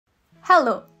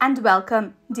Hello and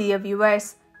welcome, dear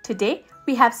viewers. Today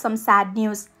we have some sad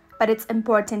news, but it's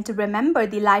important to remember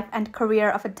the life and career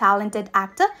of a talented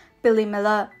actor, Billy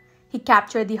Miller. He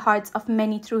captured the hearts of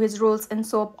many through his roles in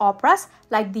soap operas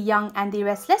like The Young and the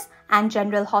Restless and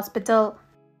General Hospital.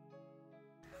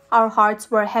 Our hearts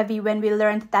were heavy when we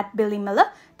learned that Billy Miller,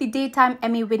 the Daytime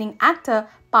Emmy-winning actor,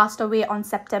 passed away on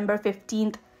September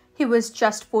 15th. He was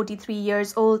just 43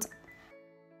 years old.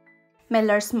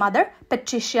 Miller's mother,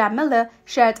 Patricia Miller,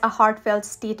 shared a heartfelt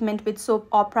statement with Soap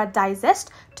Opera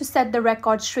Digest to set the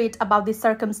record straight about the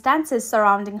circumstances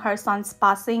surrounding her son's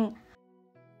passing.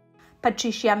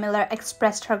 Patricia Miller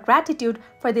expressed her gratitude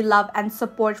for the love and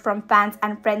support from fans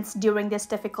and friends during this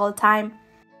difficult time.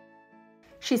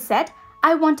 She said,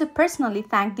 "I want to personally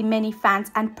thank the many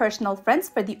fans and personal friends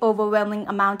for the overwhelming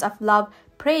amount of love,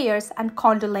 prayers, and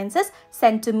condolences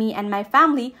sent to me and my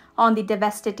family on the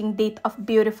devastating death of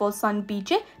beautiful son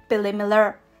BJ, Billy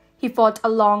Miller. He fought a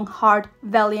long, hard,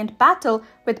 valiant battle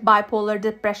with bipolar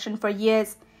depression for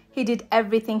years. He did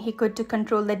everything he could to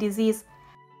control the disease."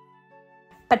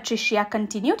 Patricia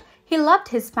continued, "He loved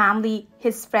his family,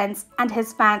 his friends, and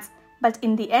his fans, but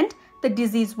in the end, the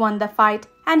disease won the fight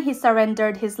and he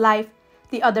surrendered his life.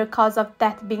 The other cause of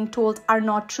death being told are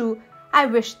not true. I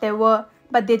wish they were,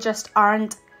 but they just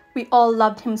aren't. We all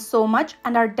loved him so much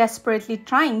and are desperately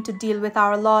trying to deal with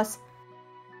our loss."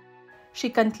 She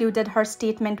concluded her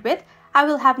statement with, "I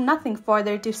will have nothing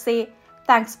further to say.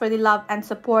 Thanks for the love and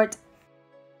support."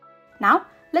 Now,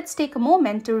 let's take a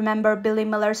moment to remember Billy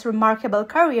Miller's remarkable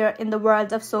career in the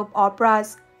world of soap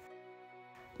operas.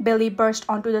 Billy burst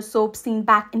onto the soap scene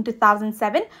back in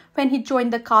 2007 when he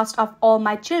joined the cast of All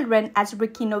My Children as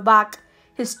Ricky Novak.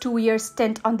 His 2-year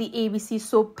stint on the ABC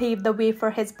soap paved the way for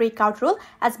his breakout role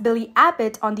as Billy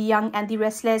Abbott on The Young and the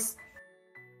Restless.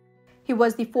 He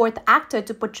was the 4th actor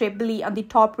to portray Billy on the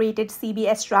top-rated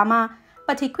CBS drama,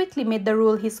 but he quickly made the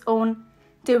role his own.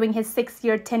 During his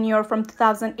 6-year tenure from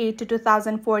 2008 to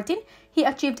 2014, he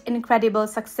achieved incredible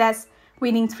success,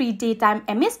 winning 3 Daytime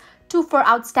Emmys, 2 for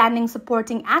Outstanding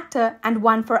Supporting Actor and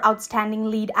 1 for Outstanding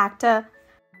Lead Actor.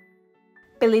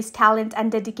 Billy's talent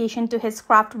and dedication to his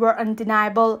craft were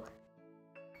undeniable.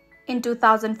 In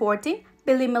 2014,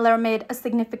 Billy Miller made a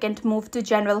significant move to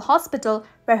General Hospital,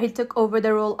 where he took over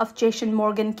the role of Jason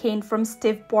Morgan Kane from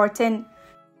Steve Porton.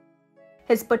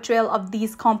 His portrayal of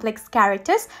these complex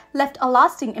characters left a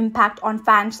lasting impact on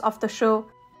fans of the show.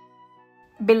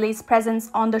 Billy's presence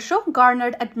on the show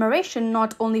garnered admiration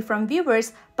not only from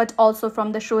viewers but also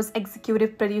from the show's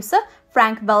executive producer,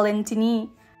 Frank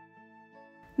Valentini.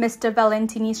 Mr.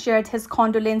 Valentini shared his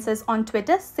condolences on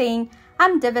Twitter, saying,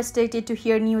 "I'm devastated to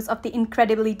hear news of the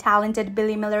incredibly talented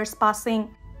Billy Miller's passing.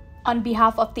 On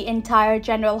behalf of the entire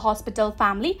General Hospital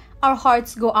family, our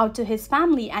hearts go out to his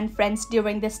family and friends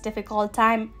during this difficult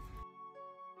time."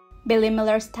 Billy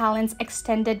Miller's talents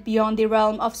extended beyond the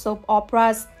realm of soap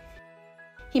operas.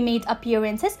 He made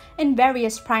appearances in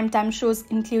various primetime shows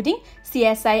including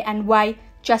CSI NY,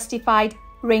 Justified,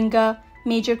 Ringer,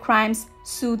 Major Crimes,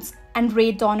 Suits, and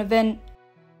Ray Donovan.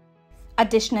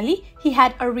 Additionally, he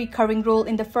had a recurring role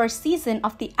in the first season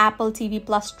of the Apple TV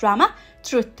Plus drama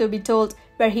Truth to Be Told,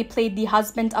 where he played the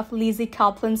husband of Lizzie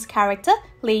Kaplan's character,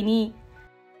 Lainey.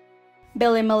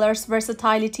 Billy Miller's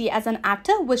versatility as an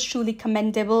actor was truly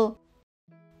commendable.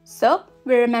 So,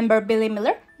 we remember Billy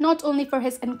Miller not only for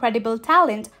his incredible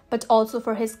talent, but also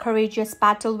for his courageous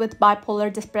battle with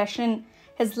bipolar depression.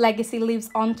 His legacy lives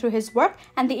on through his work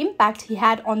and the impact he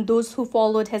had on those who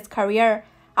followed his career.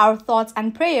 Our thoughts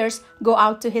and prayers go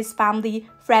out to his family,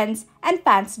 friends, and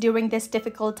fans during this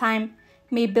difficult time.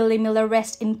 May Billy Miller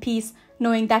rest in peace,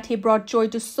 knowing that he brought joy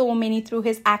to so many through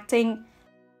his acting.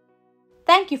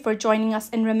 Thank you for joining us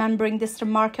in remembering this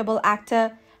remarkable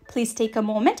actor. Please take a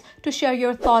moment to share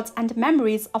your thoughts and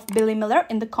memories of Billy Miller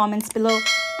in the comments below.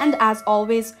 And as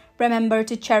always, remember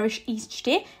to cherish each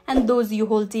day and those you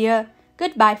hold dear.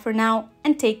 Goodbye for now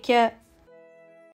and take care.